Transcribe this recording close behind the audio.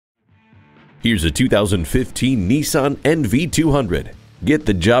Here's a 2015 Nissan NV200. Get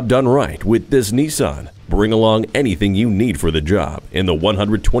the job done right with this Nissan. Bring along anything you need for the job in the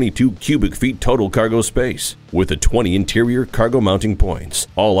 122 cubic feet total cargo space. With the 20 interior cargo mounting points,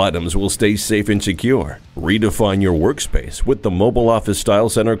 all items will stay safe and secure. Redefine your workspace with the mobile office style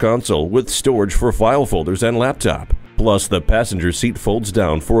center console with storage for file folders and laptop. Plus, the passenger seat folds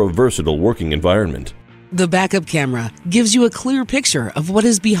down for a versatile working environment. The backup camera gives you a clear picture of what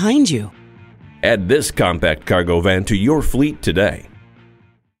is behind you. Add this compact cargo van to your fleet today.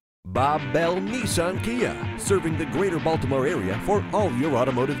 Bob Bell Nissan Kia, serving the greater Baltimore area for all your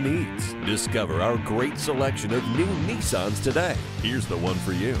automotive needs. Discover our great selection of new Nissans today. Here's the one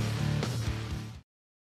for you.